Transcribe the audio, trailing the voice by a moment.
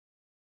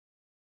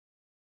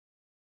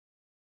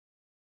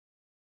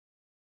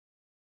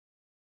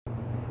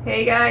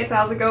Hey guys,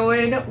 how's it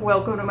going?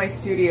 Welcome to my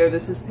studio.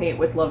 This is Paint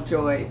with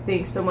Lovejoy.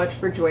 Thanks so much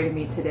for joining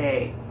me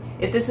today.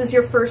 If this is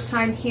your first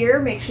time here,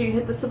 make sure you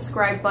hit the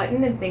subscribe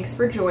button and thanks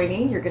for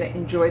joining. You're going to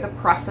enjoy the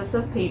process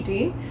of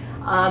painting.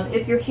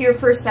 If you're here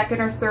for a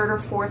second or third or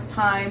fourth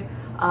time,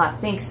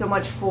 thanks so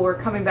much for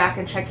coming back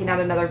and checking out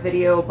another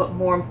video, but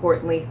more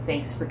importantly,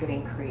 thanks for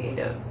getting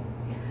creative.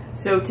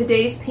 So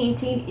today's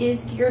painting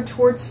is geared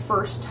towards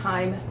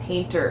first-time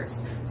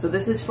painters. So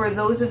this is for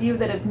those of you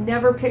that have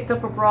never picked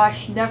up a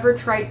brush, never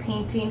tried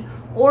painting,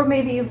 or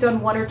maybe you've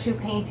done one or two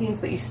paintings,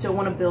 but you still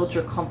want to build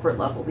your comfort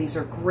level. These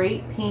are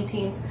great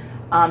paintings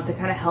to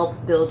kind of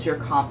help build your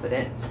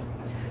confidence.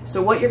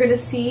 So what you're going to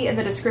see in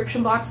the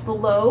description box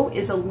below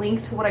is a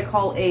link to what I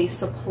call a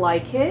supply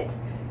kit.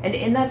 And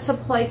in that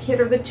supply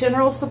kit are the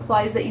general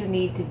supplies that you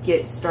need to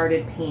get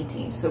started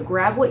painting. So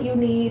grab what you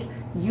need,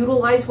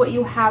 utilize what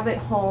you have at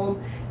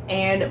home,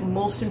 and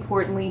most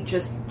importantly,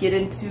 just get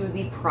into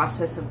the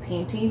process of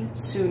painting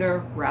sooner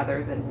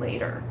rather than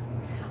later.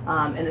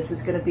 And this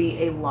is going to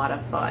be a lot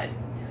of fun.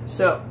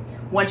 So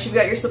once you've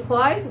got your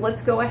supplies,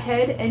 let's go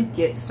ahead and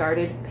get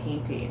started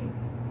painting.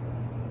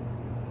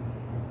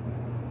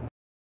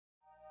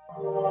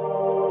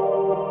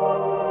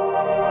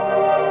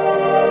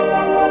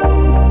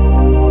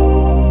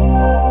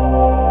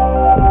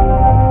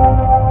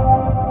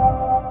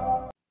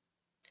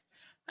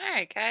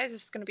 Alright guys,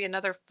 this is going to be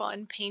another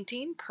fun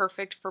painting,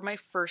 perfect for my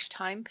first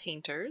time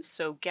painters.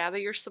 So gather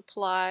your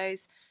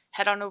supplies,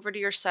 head on over to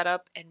your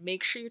setup, and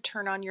make sure you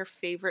turn on your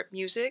favorite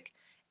music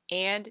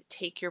and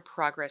take your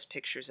progress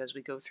pictures as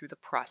we go through the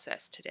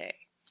process today.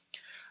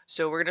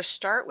 So we're going to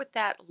start with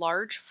that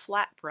large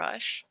flat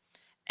brush,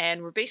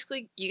 and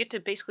you get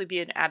to basically be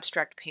an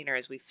abstract painter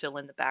as we fill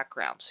in the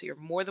background. So you're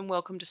more than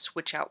welcome to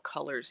switch out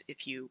colors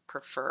if you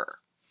prefer.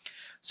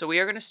 So we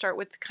are going to start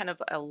with kind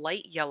of a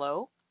light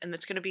yellow, and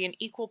that's going to be in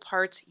equal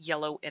parts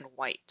yellow and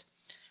white.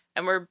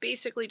 And we're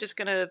basically just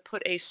going to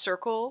put a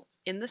circle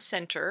in the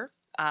center,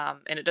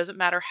 and it doesn't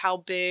matter how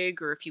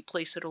big or if you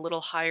place it a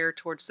little higher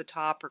towards the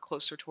top or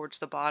closer towards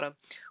the bottom.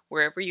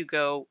 Wherever you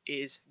go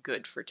is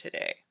good for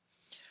today.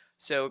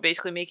 So we're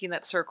basically making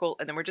that circle,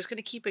 and then we're just going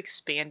to keep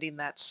expanding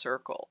that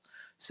circle.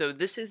 So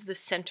this is the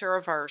center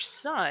of our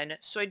sun,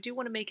 so I do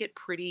want to make it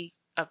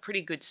a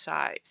pretty good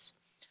size.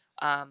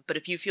 But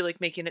if you feel like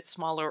making it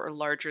smaller or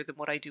larger than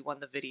what I do on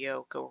the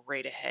video, go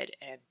right ahead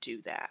and do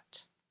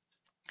that.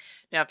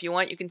 Now, if you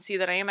want, you can see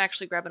that I am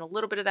actually grabbing a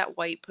little bit of that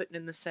white, putting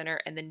in the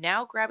center, and then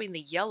now grabbing the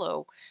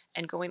yellow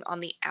and going on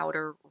the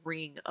outer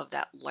ring of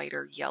that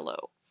lighter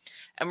yellow.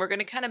 And we're going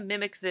to kind of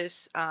mimic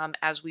this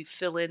as we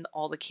fill in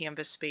all the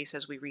canvas space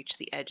as we reach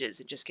the edges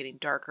and just getting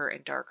darker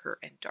and darker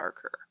and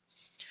darker.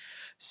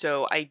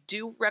 So I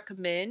do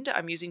recommend,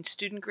 I'm using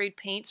student grade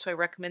paint, so I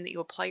recommend that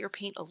you apply your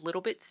paint a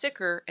little bit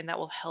thicker, and that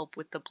will help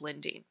with the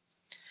blending.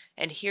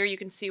 And here you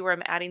can see where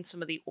I'm adding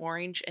some of the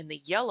orange and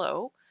the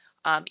yellow,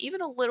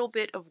 even a little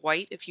bit of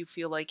white if you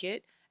feel like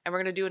it. And we're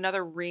going to do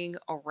another ring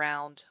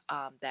around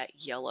that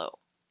yellow.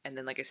 And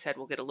then, like I said,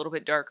 we'll get a little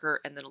bit darker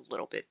and then a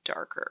little bit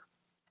darker.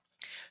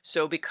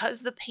 So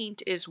because the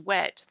paint is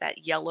wet,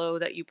 that yellow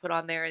that you put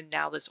on there and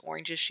now this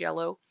orangish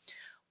yellow,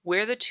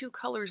 where the two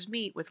colors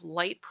meet with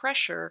light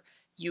pressure,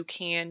 you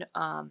can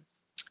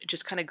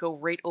just kind of go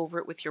right over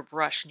it with your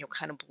brush and you'll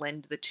kind of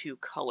blend the two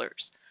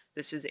colors.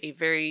 This is a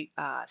very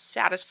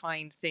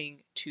satisfying thing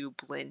to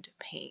blend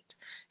paint.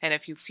 And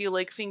if you feel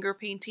like finger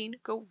painting,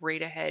 go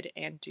right ahead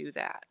and do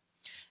that.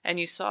 And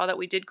you saw that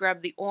we did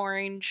grab the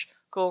orange,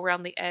 go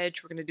around the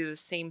edge. We're going to do the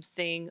same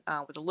thing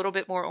with a little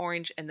bit more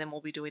orange, and then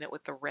we'll be doing it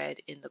with the red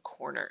in the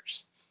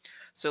corners.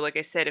 So like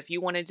I said, if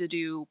you wanted to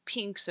do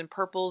pinks and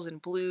purples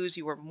and blues,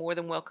 you are more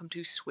than welcome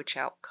to switch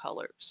out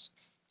colors.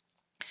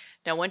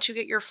 Now, once you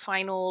get your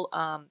final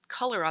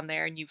color on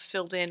there and you've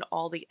filled in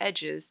all the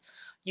edges,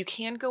 you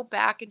can go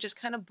back and just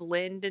kind of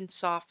blend and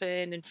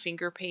soften and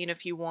finger paint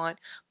if you want,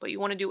 but you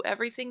want to do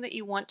everything that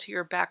you want to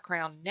your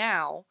background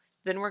now.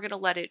 Then we're going to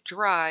let it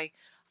dry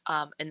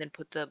and then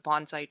put the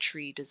bonsai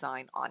tree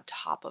design on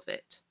top of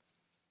it.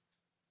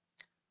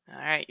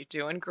 All right, you're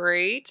doing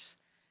great.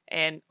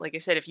 And like I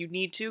said, if you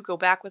need to, go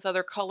back with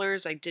other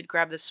colors. I did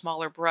grab this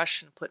smaller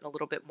brush and put in a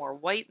little bit more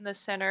white in the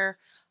center.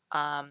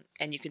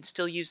 And you can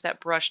still use that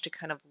brush to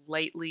kind of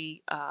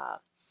lightly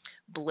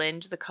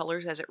blend the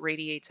colors as it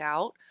radiates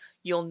out.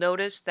 You'll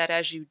notice that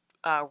as you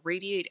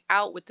radiate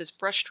out with this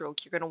brush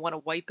stroke, you're going to want to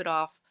wipe it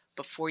off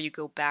before you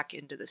go back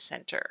into the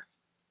center.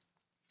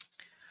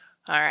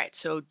 All right,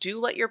 so do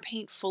let your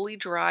paint fully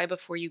dry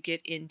before you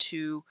get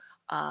into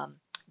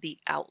the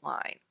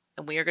outline.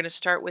 And we are going to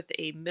start with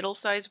a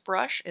middle-sized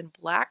brush and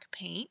black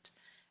paint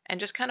and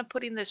just kind of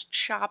putting this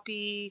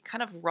choppy,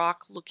 kind of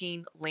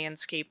rock-looking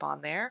landscape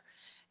on there.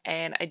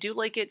 And I do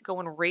like it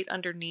going right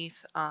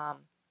underneath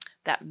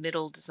that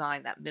middle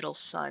design, that middle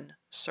sun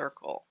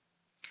circle.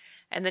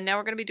 And then now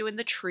we're going to be doing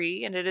the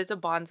tree, and it is a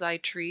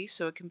bonsai tree,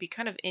 so it can be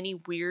kind of any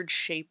weird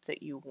shape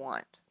that you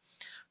want.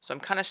 So I'm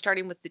kind of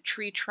starting with the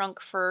tree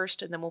trunk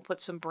first, and then we'll put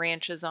some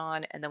branches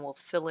on, and then we'll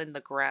fill in the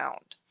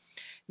ground.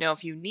 Now,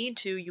 if you need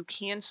to, you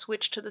can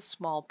switch to the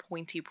small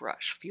pointy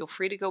brush. Feel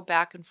free to go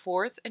back and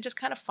forth and just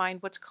kind of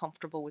find what's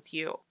comfortable with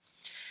you.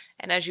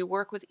 And as you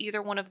work with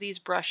either one of these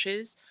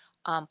brushes,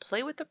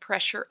 play with the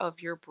pressure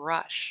of your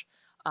brush.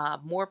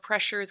 More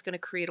pressure is going to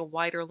create a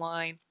wider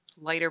line.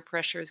 Lighter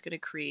pressure is going to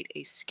create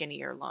a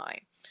skinnier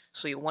line.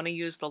 So you want to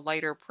use the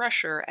lighter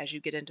pressure as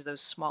you get into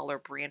those smaller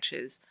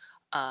branches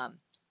um,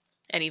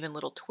 and even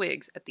little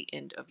twigs at the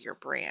end of your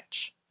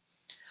branch.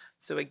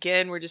 So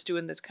again, we're just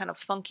doing this kind of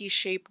funky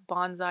shape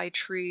bonsai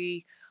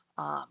tree.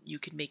 You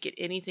can make it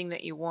anything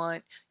that you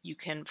want. You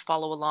can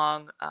follow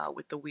along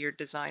with the weird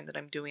design that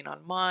I'm doing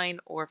on mine,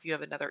 or if you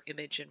have another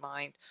image in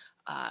mind,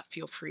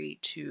 feel free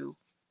to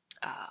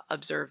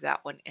observe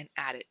that one and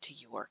add it to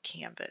your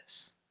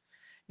canvas.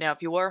 Now,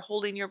 if you are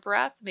holding your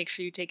breath, make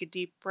sure you take a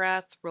deep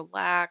breath,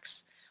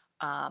 relax.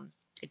 Um,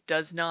 it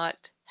does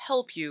not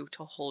help you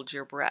to hold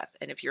your breath.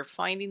 And if you're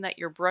finding that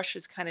your brush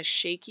is kind of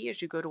shaky as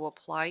you go to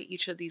apply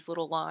each of these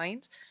little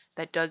lines,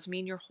 that does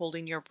mean you're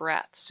holding your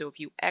breath. So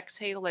if you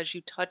exhale as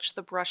you touch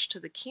the brush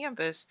to the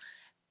canvas,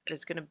 it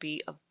is going to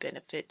be a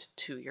benefit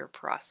to your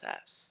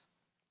process.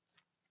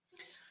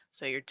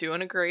 So you're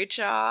doing a great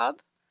job.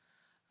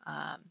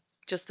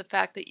 Just the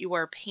fact that you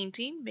are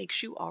painting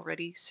makes you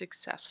already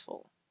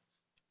successful.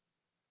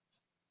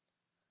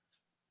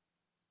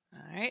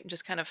 All right, and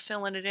just kind of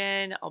filling it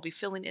in. I'll be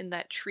filling in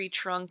that tree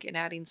trunk and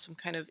adding some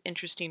kind of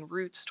interesting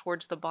roots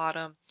towards the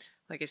bottom.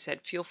 Like I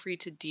said, feel free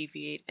to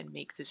deviate and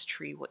make this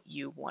tree what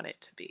you want it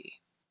to be.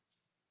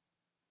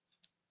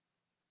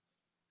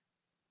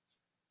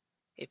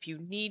 If you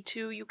need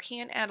to, you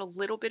can add a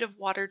little bit of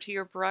water to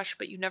your brush,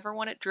 but you never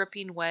want it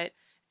dripping wet.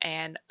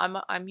 And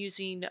I'm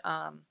using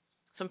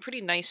some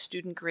pretty nice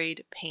student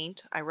grade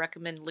paint. I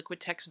recommend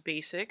Liquitex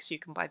Basics. You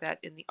can buy that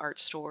in the art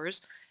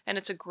stores, and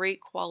it's a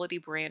great quality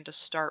brand to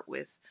start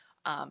with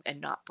and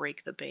not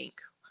break the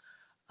bank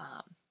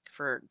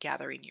for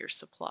gathering your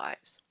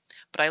supplies.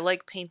 But I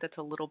like paint that's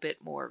a little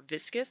bit more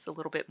viscous, a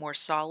little bit more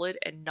solid,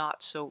 and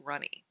not so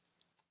runny.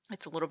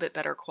 It's a little bit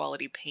better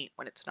quality paint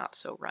when it's not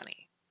so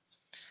runny.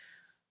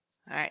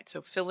 All right,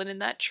 so filling in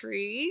that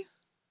tree.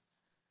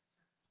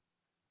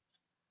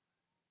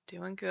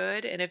 Doing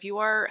good. And if you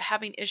are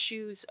having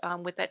issues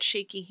with that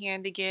shaky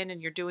hand again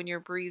and you're doing your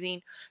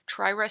breathing,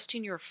 try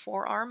resting your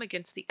forearm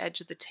against the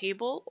edge of the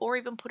table or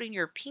even putting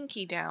your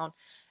pinky down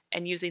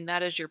and using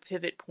that as your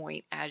pivot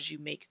point as you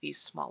make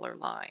these smaller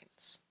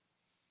lines.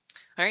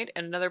 All right,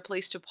 and another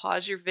place to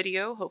pause your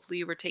video. Hopefully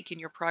you were taking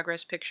your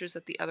progress pictures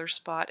at the other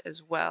spot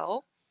as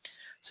well.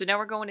 So now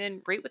we're going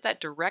in right with that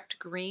direct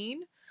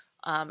green.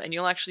 And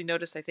you'll actually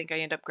notice I think I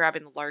end up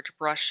grabbing the large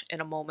brush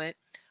in a moment.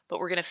 But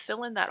we're going to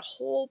fill in that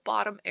whole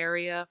bottom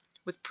area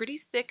with pretty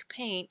thick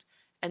paint.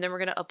 And then we're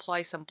going to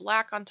apply some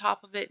black on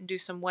top of it and do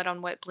some wet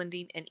on wet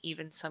blending and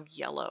even some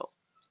yellow.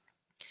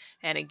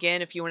 And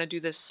again, if you want to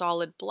do this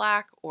solid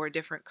black or a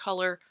different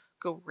color,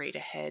 go right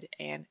ahead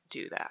and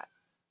do that.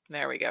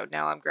 There we go.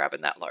 Now I'm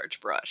grabbing that large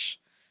brush.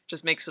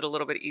 Just makes it a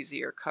little bit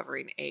easier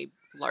covering a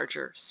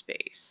larger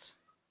space.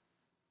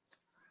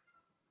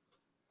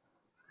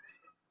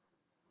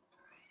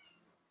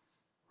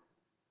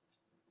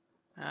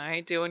 All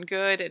right, doing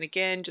good. And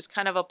again, just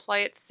kind of apply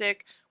it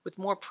thick with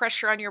more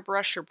pressure on your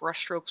brush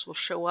strokes will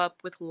show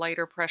up. With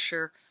lighter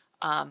pressure,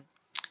 um,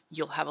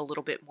 you'll have a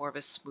little bit more of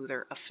a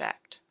smoother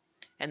effect.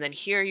 And then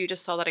here you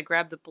just saw that I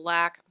grabbed the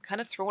black. I'm kind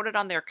of throwing it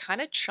on there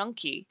kind of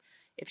chunky.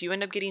 If you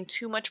end up getting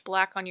too much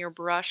black on your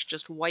brush,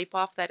 just wipe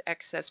off that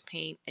excess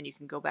paint and you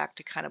can go back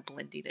to kind of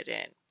blending it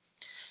in.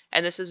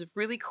 And this is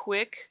really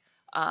quick,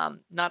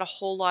 not a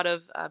whole lot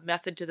of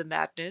method to the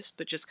madness,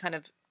 but just kind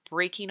of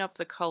breaking up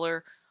the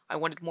color. I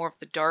wanted more of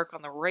the dark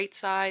on the right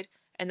side,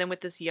 and then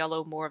with this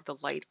yellow, more of the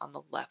light on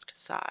the left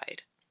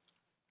side.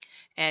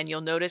 And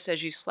you'll notice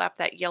as you slap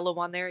that yellow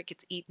on there, it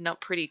gets eaten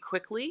up pretty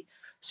quickly.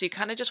 So you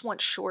kind of just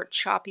want short,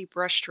 choppy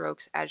brush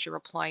strokes as you're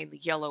applying the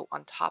yellow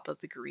on top of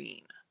the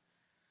green.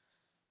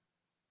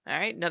 All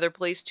right, another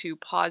place to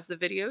pause the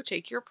video,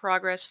 take your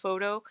progress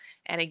photo,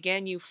 and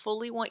again, you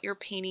fully want your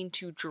painting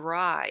to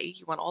dry.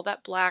 You want all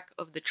that black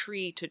of the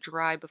tree to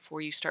dry before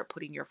you start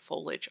putting your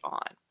foliage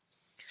on.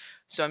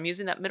 So I'm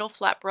using that middle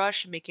flat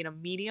brush, making a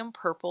medium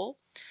purple,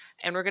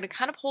 and we're going to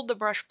kind of hold the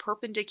brush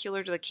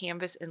perpendicular to the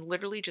canvas and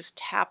literally just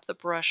tap the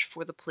brush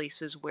for the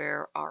places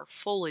where our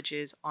foliage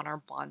is on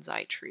our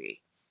bonsai tree.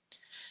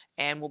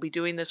 And we'll be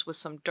doing this with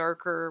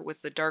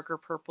the darker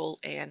purple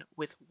and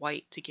with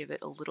white to give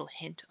it a little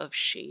hint of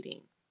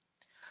shading.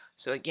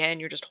 So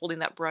again, you're just holding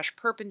that brush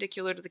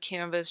perpendicular to the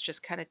canvas,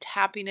 just kind of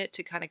tapping it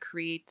to kind of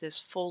create this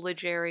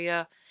foliage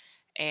area.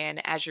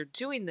 And as you're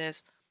doing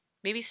this,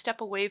 maybe step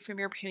away from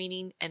your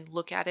painting and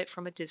look at it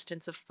from a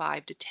distance of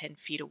 5 to 10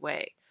 feet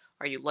away.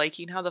 Are you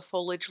liking how the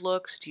foliage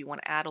looks? Do you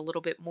want to add a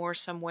little bit more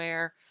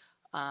somewhere?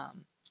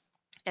 And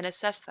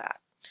assess that.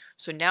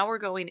 So now we're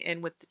going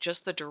in with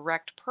just the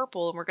direct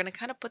purple, and we're going to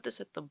kind of put this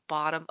at the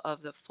bottom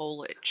of the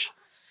foliage.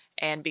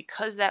 And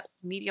because that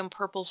medium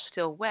purple's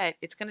still wet,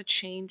 it's going to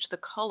change the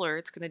color.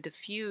 It's going to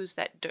diffuse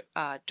that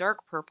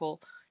dark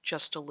purple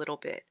just a little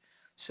bit.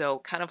 So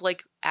kind of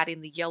like adding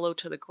the yellow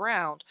to the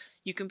ground,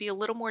 you can be a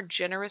little more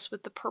generous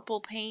with the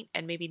purple paint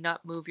and maybe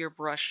not move your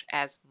brush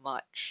as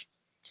much.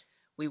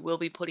 We will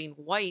be putting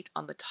white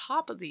on the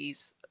top of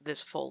this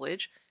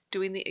foliage,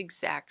 doing the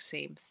exact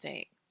same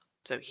thing.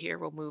 So here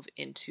we'll move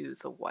into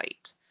the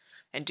white.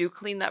 And do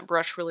clean that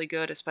brush really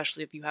good,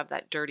 especially if you have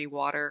that dirty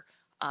water.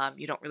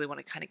 You don't really want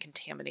to kind of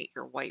contaminate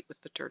your white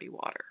with the dirty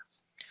water.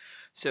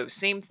 So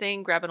same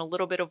thing, grabbing a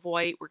little bit of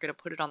white, we're going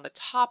to put it on the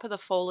top of the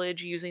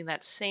foliage using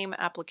that same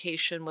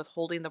application with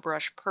holding the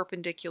brush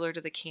perpendicular to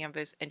the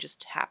canvas and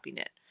just tapping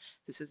it.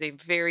 This is a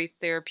very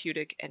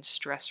therapeutic and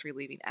stress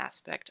relieving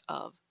aspect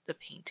of the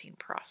painting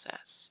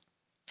process.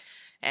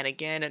 And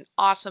again, an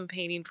awesome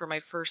painting for my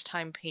first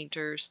time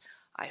painters.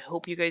 I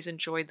hope you guys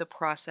enjoyed the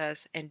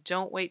process and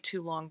don't wait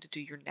too long to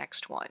do your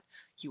next one.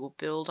 You will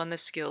build on the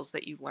skills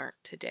that you learned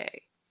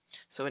today.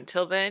 So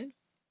until then,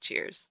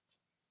 cheers.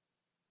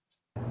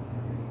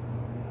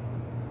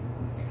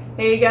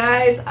 Hey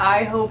guys,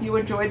 I hope you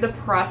enjoyed the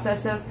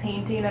process of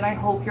painting and I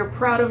hope you're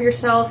proud of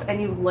yourself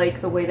and you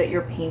like the way that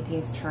your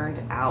paintings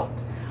turned out.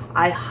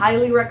 I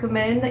highly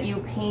recommend that you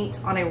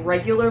paint on a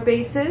regular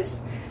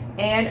basis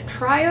and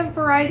try a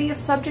variety of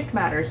subject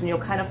matters and you'll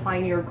kind of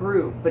find your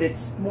groove, but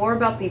it's more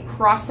about the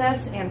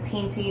process and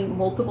painting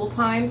multiple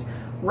times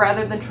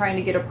rather than trying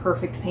to get a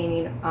perfect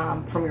painting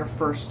from your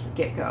first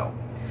get-go.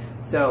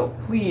 So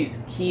please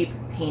keep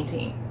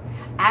painting.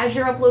 As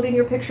you're uploading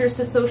your pictures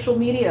to social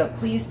media,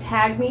 please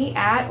tag me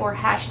at or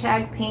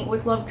hashtag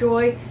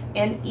paintwithlovejoy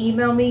and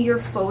email me your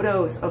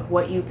photos of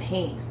what you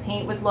paint.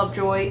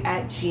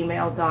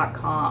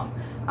 paintwithlovejoy@gmail.com.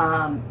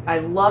 I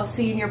love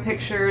seeing your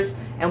pictures,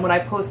 and when I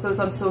post those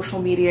on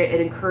social media, it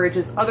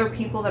encourages other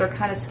people that are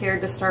kind of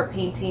scared to start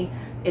painting.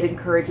 It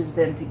encourages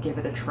them to give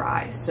it a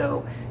try.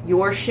 So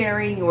your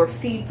sharing, your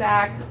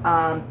feedback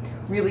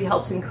really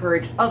helps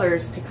encourage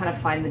others to kind of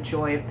find the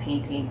joy of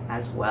painting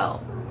as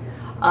well.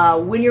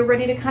 When you're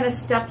ready to kind of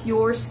step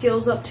your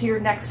skills up to your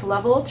next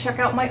level, check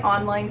out my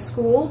online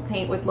school,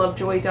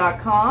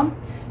 paintwithlovejoy.com,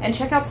 and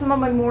check out some of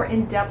my more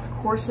in-depth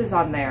courses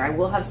on there. I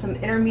will have some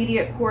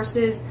intermediate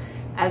courses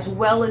as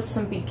well as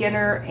some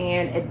beginner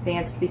and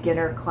advanced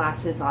beginner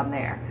classes on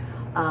there.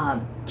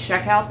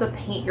 Check out the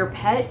Paint Your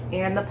Pet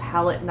and the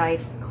Palette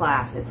Knife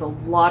class. It's a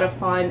lot of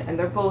fun and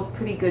they're both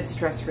pretty good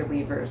stress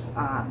relievers.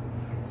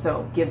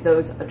 So give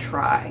those a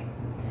try.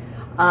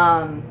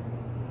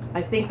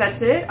 I think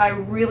that's it. I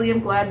really am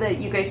glad that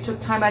you guys took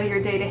time out of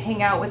your day to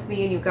hang out with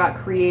me and you got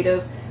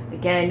creative.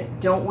 Again,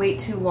 don't wait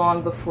too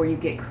long before you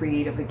get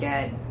creative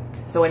again.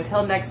 So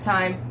until next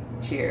time,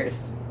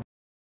 cheers.